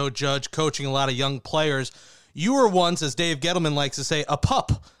about Joe Judge coaching a lot of young players. you were once, as Dave Gettleman likes to say, a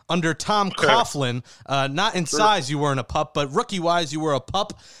pup under Tom Coughlin. Not in size, you weren't a pup, but rookie-wise, you were a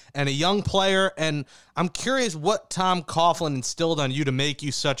pup and a young player. And I'm curious what Tom Coughlin instilled on you to make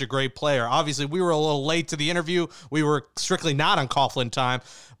you such a great player. Obviously, we were a little late to the interview. We were strictly not on Coughlin time.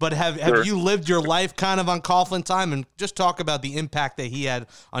 But have you lived your life kind of on Coughlin time? And just talk about the impact that he had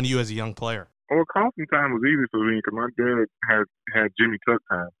on you as a young player. Well, Coughlin time was easy for me because my dad had Jimmy Tuck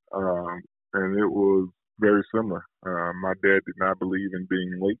time, and it was very similar. My dad did not believe in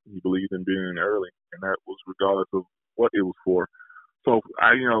being late; he believed in being early, and that was regardless of what it was for. So,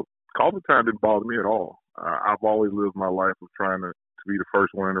 Coughlin time didn't bother me at all. I've always lived my life of trying to be the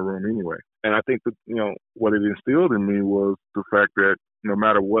first one in the room anyway, and I think that what it instilled in me was the fact that no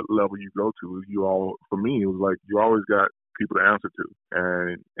matter what level you go to, for me, it was like you always got people to answer to.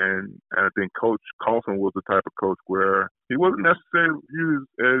 And I think Coach Coughlin was the type of coach where he wasn't necessarily viewed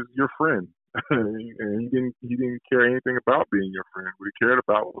as your friend. And he didn't care anything about being your friend. What he cared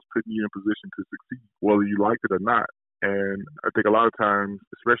about was putting you in position to succeed, whether you liked it or not. And I think a lot of times,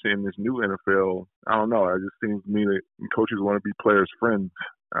 especially in this new NFL, I don't know, it just seems to me that coaches want to be players' friends.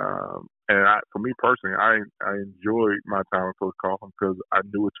 And for me personally, I enjoyed my time with Coach Coughlin because I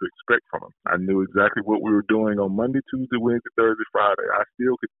knew what to expect from him. I knew exactly what we were doing on Monday, Tuesday, Wednesday, Thursday, Friday. I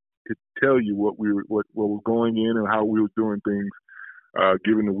still could tell you what was going in and how we were doing things,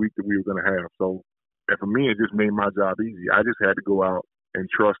 given the week that we were going to have. So, and for me, it just made my job easy. I just had to go out and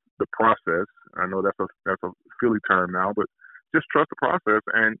trust the process. I know that's a Philly term now, but just trust the process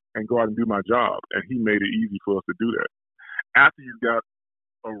and go out and do my job. And he made it easy for us to do that. After you got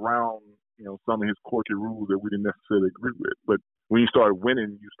around, some of his quirky rules that we didn't necessarily agree with, but when you started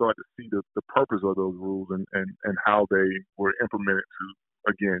winning, you start to see the purpose of those rules and how they were implemented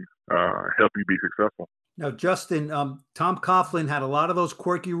to, again, help you be successful. Now, Justin, Tom Coughlin had a lot of those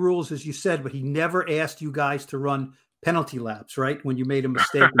quirky rules, as you said, but he never asked you guys to run penalty laps, right? When you made a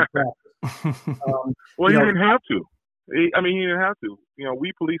mistake in practice. Well, he didn't have to. He didn't have to.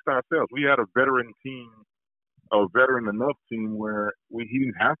 We policed ourselves. We had a veteran enough team where he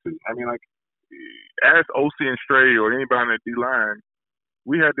didn't have to. Ask OC and Stray or anybody on that D-line,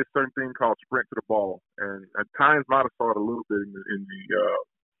 we had this certain thing called sprint to the ball. And at times might have started a little bit in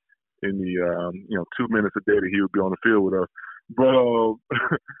the 2 minutes a day that he would be on the field with us. But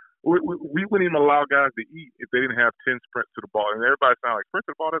we wouldn't even allow guys to eat if they didn't have 10 sprints to the ball. And everybody sounded like, sprint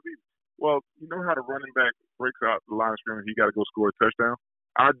to the ball, that's easy. Well, you know how the running back breaks out the line of scrimmage, he got to go score a touchdown?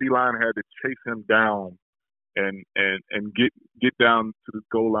 Our D-line had to chase him down and get down to the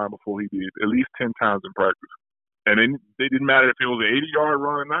goal line before he did, at least 10 times in practice. And then it didn't matter if it was an 80-yard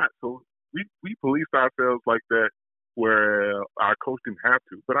run or not. So we policed ourselves like that where our coach didn't have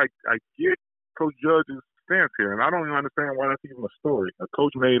to. But I get Coach Judge's stance here, and I don't even understand why that's even a story. A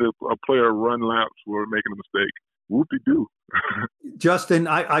coach made a player run laps for making a mistake. Whoop-de-doo. Justin,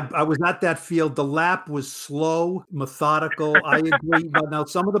 I was at that field. The lap was slow, methodical. I agree. But now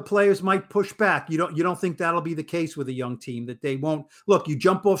some of the players might push back. You don't think that'll be the case with a young team, that they won't look, you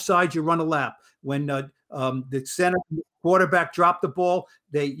jump off sides, you run a lap. When the center quarterback dropped the ball,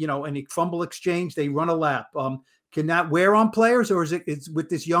 they, in a fumble exchange, they run a lap. Can that wear on players, or it's with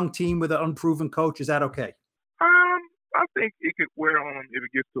this young team with an unproven coach? Is that okay? I think it could wear on if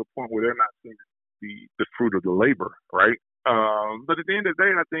it gets to a point where they're not seeing the fruit of the labor, right? But at the end of the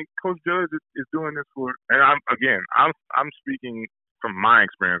day, I think Coach Judge is doing this for, and I'm speaking from my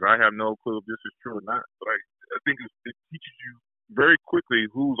experience. I have no clue if this is true or not, but I think it teaches you very quickly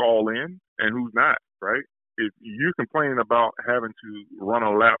who's all in and who's not, right? If you're complaining about having to run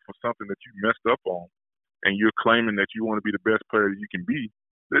a lap for something that you messed up on, and you're claiming that you want to be the best player that you can be,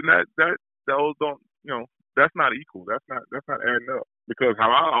 then those don't, that's not equal. That's not adding up. Because how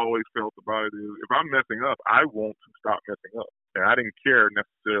I always felt about it is, if I'm messing up, I want to stop messing up, and I didn't care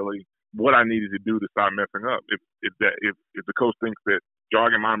necessarily what I needed to do to stop messing up. If the coach thinks that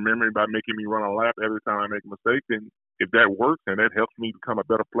jogging my memory by making me run a lap every time I make a mistake, then if that works and that helps me become a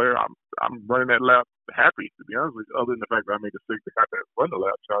better player, I'm running that lap happy, to be honest with you, other than the fact that I made a mistake to have to run the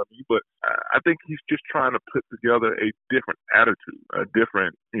lap, but I think he's just trying to put together a different attitude, a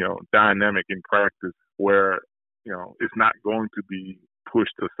different, dynamic in practice where, it's not going to be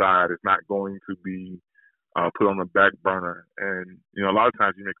pushed aside. It's not going to be put on the back burner. And, a lot of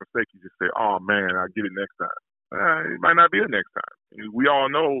times you make a mistake, you just say, oh, man, I'll get it next time. It might not be a next time. We all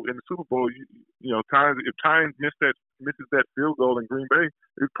know in the Super Bowl, if Tynes misses that field goal in Green Bay,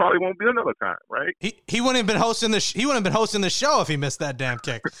 it probably won't be another time, right? He wouldn't have been hosting the show if he missed that damn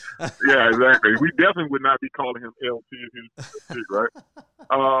kick. Yeah, exactly. We definitely would not be calling him LT if he missed that kick,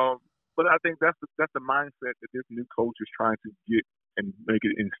 right? But I think that's the mindset that this new coach is trying to get and make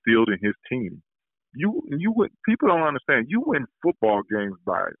it instilled in his team. you win. People don't understand. You win football games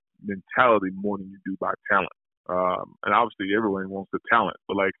by mentality more than you do by talent. And obviously, everyone wants the talent.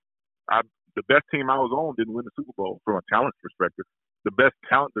 But the best team I was on didn't win the Super Bowl from a talent perspective. The best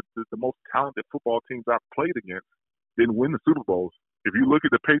talent, the most talented football teams I've played against didn't win the Super Bowls. If you look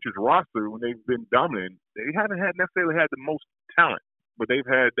at the Patriots roster when they've been dominant, they haven't necessarily had the most talent, but they've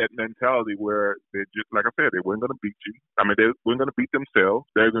had that mentality where they just, like I said, they weren't going to beat you. I mean, they weren't going to beat themselves.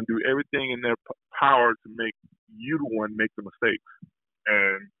 They're going to do everything in their power to make you the one make the mistakes.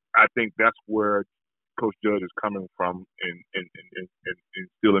 And I think that's where Coach Judge is coming from in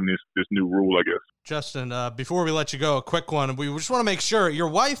instilling this new rule, I guess. Justin, before we let you go, a quick one. We just want to make sure your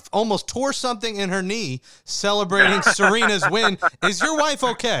wife almost tore something in her knee celebrating Serena's win. Is your wife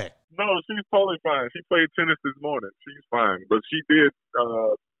okay? No, she's totally fine. She played tennis this morning. She's fine. But she did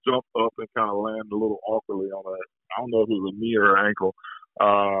jump up and kind of land a little awkwardly on her, I don't know if it was a knee or her ankle,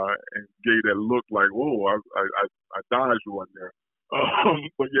 and gave that look like, whoa, I dodged one there.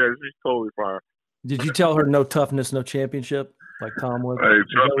 But, yeah, she's totally fine. Did you tell her no toughness, no championship, like Tom was? Hey,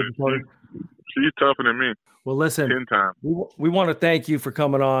 trust me, she's tougher than me. Well, listen, 10 times. We want to thank you for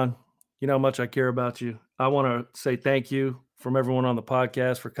coming on. You know how much I care about you. I want to say thank you from everyone on the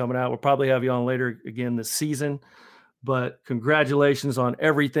podcast for coming out. We'll probably have you on later again this season. But congratulations on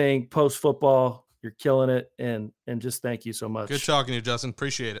everything post-football. You're killing it, and just thank you so much. Good talking to you, Justin.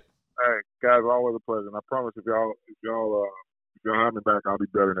 Appreciate it. All right, guys, always a pleasure. And I promise if y'all have me back, I'll be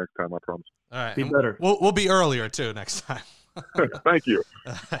better next time, I promise. All right. Be better. We'll be earlier, too, next time. Thank you.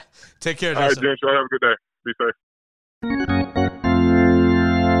 Take care, Justin. All right, James. Y'all have a good day. Be safe.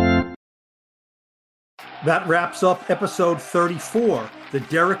 That wraps up episode 34, the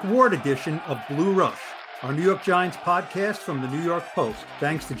Derek Ward edition of Blue Rush, our New York Giants podcast from the New York Post.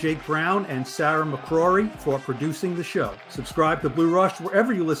 Thanks to Jake Brown and Sarah McCrory for producing the show. Subscribe to Blue Rush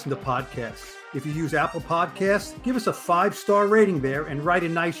wherever you listen to podcasts. If you use Apple Podcasts, give us a 5-star rating there and write a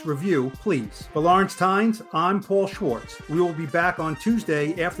nice review, please. For Lawrence Tynes, I'm Paul Schwartz. We will be back on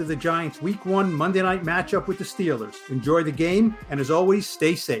Tuesday after the Giants' Week 1 Monday night matchup with the Steelers. Enjoy the game, and as always,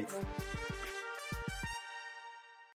 stay safe.